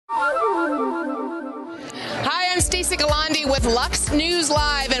again, Stacey Galandi with Lux News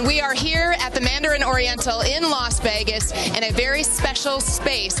Live, and we are here at the Mandarin Oriental in Las Vegas in a very special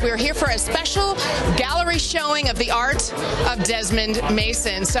space. We're here for a special gallery showing of the art of Desmond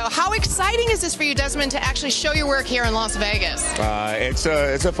Mason. So how exciting is this for you, Desmond, to actually show your work here in Las Vegas? It's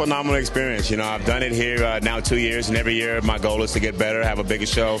a phenomenal experience. You know, I've done it here now 2 years, and every year my goal is to get better, have a bigger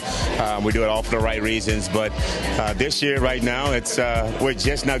show. We do it all for the right reasons, but this year, right now, we're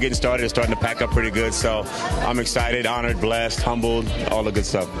just now getting started. It's starting to pack up pretty good, so I'm excited, honored, blessed, humbled, all the good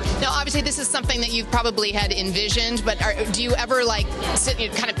stuff. Now, obviously, this is something that you've probably had envisioned, but do you ever like sit, you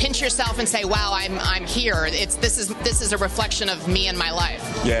kind of pinch yourself and say, "Wow, I'm here. This is a reflection of me and my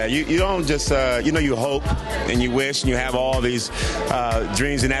life"? Yeah, you don't just you hope and you wish and you have all these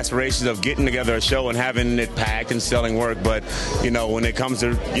dreams and aspirations of getting together a show and having it packed and selling work, but when it comes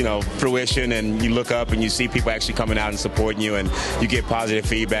to fruition and you look up and you see people actually coming out and supporting you and you get positive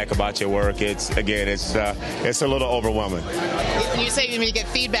feedback about your work, it's a little overwhelming. When you say when you get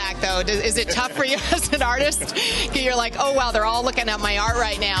feedback, though, is it tough for you as an artist? You're like, oh wow, they're all looking at my art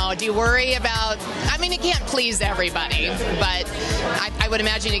right now. Do you worry about? I mean, it can't please everybody, but I would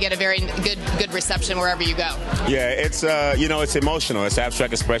imagine you get a very good reception wherever you go. Yeah, it's emotional. It's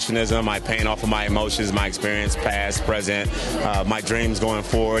abstract expressionism. I paint off of my emotions, my experience, past, present, my dreams going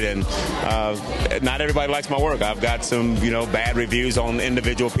forward, and not everybody likes my work. I've got some bad reviews on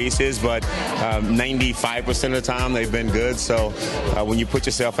individual pieces, but 95% of the time they've been good. So when you put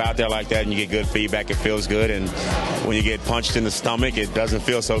yourself out there like that and you get good feedback, it feels good. And when you get punched in the stomach, it doesn't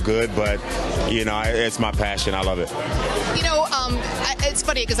feel so good. But it's my passion. I love it. It's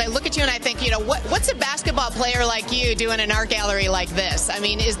funny because I look at you and I think, what's a basketball player like you doing an art gallery like this? I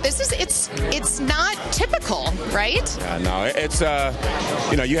mean, it's not typical, right? No, it's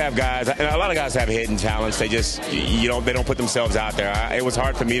you have guys, and a lot of guys have hidden talents. They just they don't put themselves out there. It was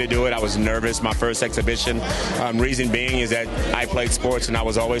hard for me to do it. I was nervous my first exhibition. Reason being is that I played sports and I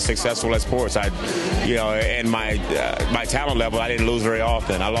was always successful at sports. And my talent level, I didn't lose very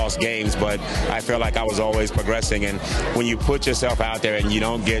often. I lost games, but I felt like I was always progressing. And when you put yourself out there and you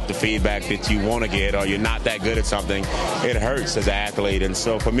don't get the feedback that you want to get, or you're not that good at something, it hurts as an athlete. And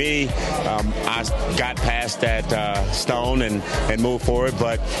so for me, I got past that stone and moved forward.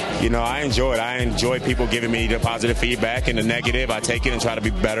 But I enjoy it. I enjoy people giving me the positive feedback, and the negative, I take it and try to be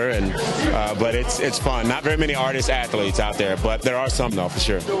better. And but it's fun. Not very many athletes out there, but there are some though, for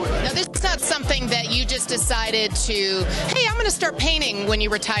sure. Now, this is not something that you just decided to, hey, I'm going to start painting when you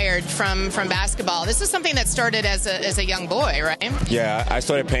retired from basketball. This is something that started as a young boy, right? Yeah, I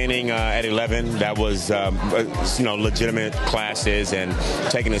started painting at 11. That was legitimate classes and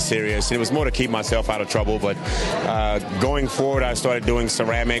taking it serious. And it was more to keep myself out of trouble. But going forward, I started doing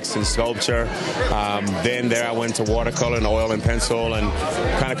ceramics and sculpture. Then there I went to watercolor and oil and pencil, and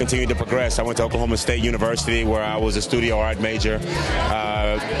kind of continued to progress. I went to Oklahoma State University, where I was a studio art major.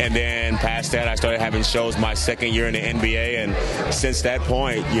 And then past that, I started having shows my second year in the NBA. And since that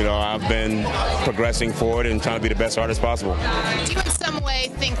point, I've been progressing forward and trying to be the best artist possible. Do you in some way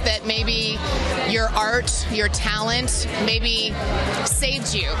think that maybe your art, your talent, maybe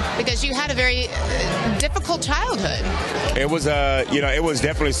saved you? Because you had a very difficult childhood. It was, it was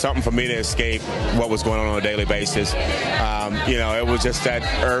definitely something for me to escape what was going on a daily basis. It was just that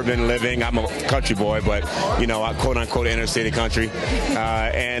urban living. I'm a country boy, but, I quote-unquote inner city country.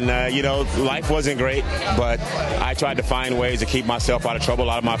 Life wasn't great, but I tried to find ways to keep myself out of trouble. A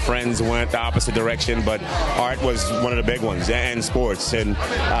lot of my friends went the opposite direction, but art was one of the big ones, and sports, and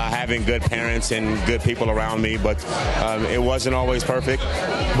having good parents and good people around me. But it wasn't always perfect,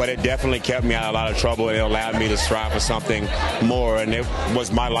 but it definitely kept me out of a lot of trouble, and it allowed me to strive for something more. And it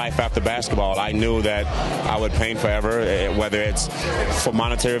was my life after basketball. I knew that I would paint forever, whether it's for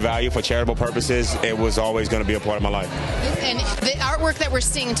monetary value, for charitable purposes. It was always going to be a part of my life. And the artwork that we're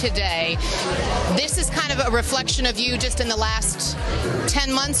seeing today, this is kind of a reflection of you just in the last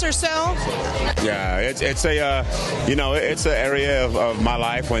 10 months or so? Yeah, it's an area of my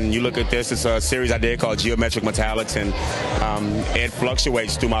life. When you look at this, it's a series I did called Geometric Metallics, and it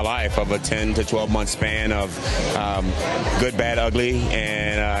fluctuates through my life of a 10 to 12 month span of good, bad, ugly,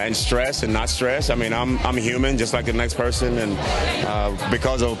 and stress and not stress. I mean, I'm human just like the next person, and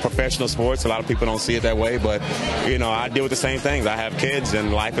because of professional sports, a lot of people don't see it that way, but I deal with the same things. I have kids,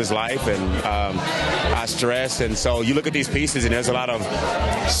 and life is life, and I stress, and so you look at these pieces, and there's a lot of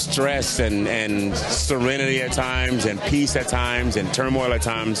stress and serenity at times, and peace at times, and turmoil at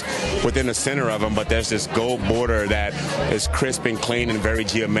times within the center of them, but there's this gold border that is crisp and clean and very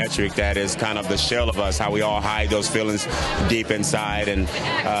geometric. That is kind of the shell of us, how we all hide those feelings deep inside, and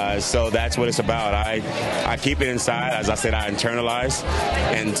so that's what it's about. I keep it inside. As I said, I internalize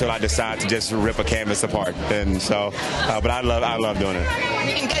until I decide to just rip a canvas apart. And so, but I love doing it.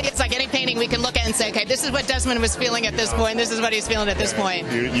 It's like any painting we can look at and say, okay, this is what Desmond was feeling at this point. This is what he's feeling at this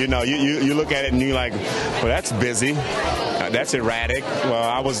point. You look at it and you're like, well, that's busy. That's erratic. Well,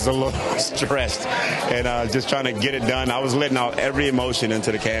 I was a little stressed and just trying to get it done. I was letting out every emotion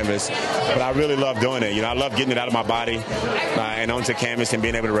into the canvas, but I really love doing it. I love getting it out of my body and onto canvas and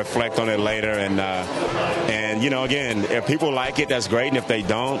being able to reflect on it later. And again, if people like it, that's great. And if they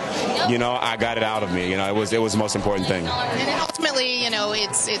don't, I got it out of me. It was the most important thing. And ultimately,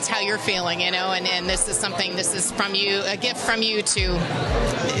 it's how you're feeling, and this is from you, a gift from you to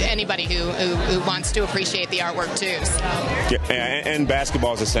anybody who wants to appreciate the artwork too. So. Yeah, and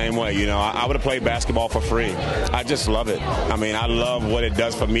basketball is the same way. I would have played basketball for free. I just love it. I mean, I love what it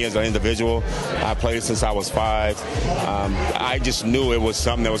does for me as an individual. I played it since I was 5. I just knew it was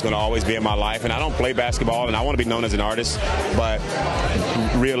something that was going to always be in my life. And I don't play basketball, and I want to be known as an artist, but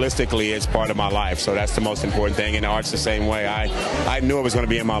realistically, it's part of my life. So that's the most important thing. And art's the same way. I knew it was going to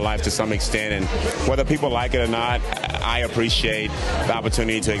be in my life to some extent, and whether people like it or not, I appreciate the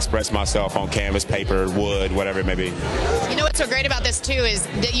opportunity to express myself on canvas, paper, wood, whatever it may be. What's so great about this too is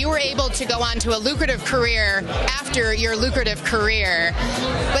that you were able to go on to a lucrative career after your lucrative career,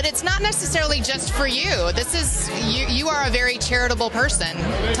 but it's not necessarily just for you. This is you are a very charitable person.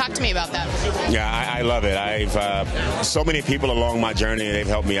 Talk to me about that. Yeah, I love it. I've so many people along my journey, they've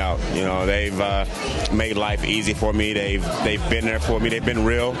helped me out. They've made life easy for me. They've been there for me. They've been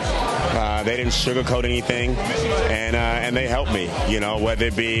real. They didn't sugarcoat anything, and they helped me. Whether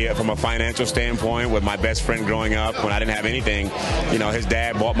it be from a financial standpoint, with my best friend growing up when I didn't have anything, his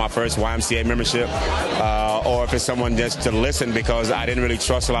dad bought my first YMCA membership, or if it's someone just to listen because I didn't really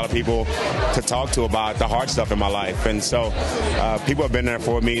trust a lot of people to talk to about the hard stuff in my life. And so people have been there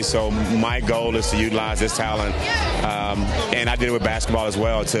for me. So my goal is to utilize this talent, and I did it with basketball as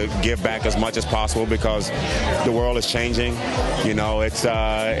well, to give back as much as possible because the world is changing.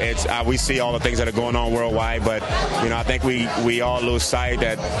 We see all the things that are going on worldwide, but I think we all lose sight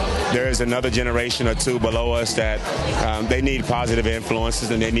that there is another generation or two below us that they need positive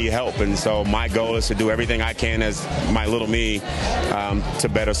influences and they need help. And so my goal is to do everything I can as my little me to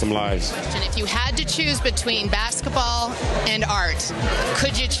better some lives. And if you had to choose between basketball and art,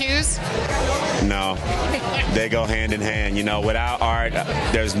 could you choose? No, they go hand in hand. Without art,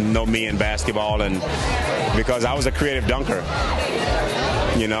 there's no me in basketball, and because I was a creative dunker.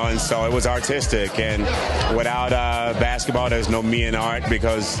 And so it was artistic, and without basketball, there's no me in art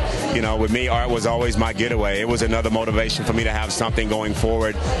because, with me, art was always my getaway. It was another motivation for me to have something going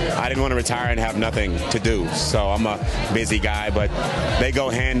forward. I didn't want to retire and have nothing to do, so I'm a busy guy, but they go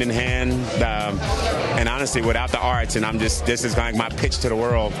hand in hand, and honestly, without the arts, and this is like my pitch to the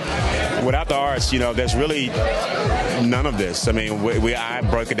world, without the arts, there's really none of this. I mean, I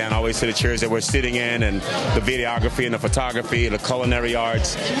broke it down always to the chairs that we're sitting in, and the videography and the photography, the culinary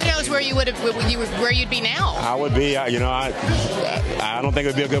arts. Who knows where you'd be now? I would be, I don't think it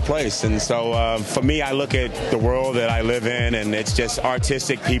would be a good place. And so for me, I look at the world that I live in, and it's just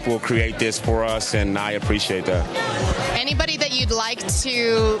artistic people create this for us, and I appreciate that. Anybody that you'd like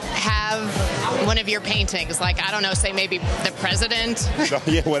to have one of your paintings, like, I don't know, say maybe the president?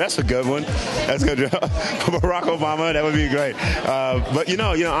 Yeah, well, that's a good one. That's good. Barack Obama, that would be great. But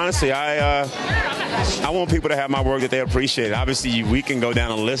honestly, I want people to have my work that they appreciate. Obviously, we can go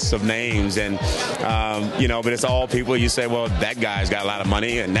down a list of names, and but it's all people. You say, well, that guy's got a lot of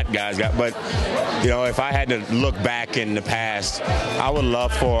money, and that guy's got. But if I had to look back in the past, I would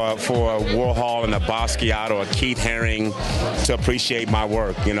love for a Warhol and a Basquiat or a Keith Haring to appreciate my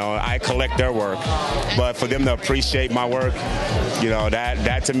work. I collect their work, but for them to appreciate my work,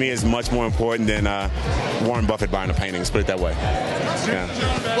 that to me is much more important than Warren Buffett buying a painting. Let's put it that way. Yeah.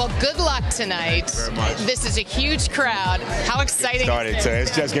 Well, good luck tonight. Very much. This is a huge crowd. How exciting!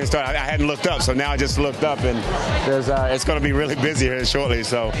 It's just getting started. I hadn't looked up, so now I just looked up, and it's going to be really busy here shortly.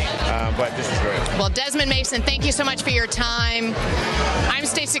 So, but this is great. Well, Desmond Mason, thank you so much for your time. I'm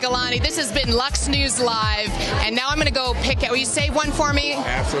Stacey Galani. This has been Lux News Live, and now I'm going to go pick out. Will you save one for me?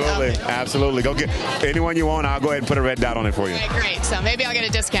 Absolutely, absolutely. Go get anyone you want. I'll go ahead and put a red dot on it for you. Okay, great. So maybe I'll get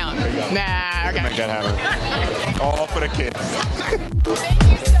a discount. Nah, okay. Make that happen. All for the kids. Thank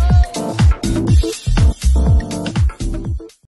you so much.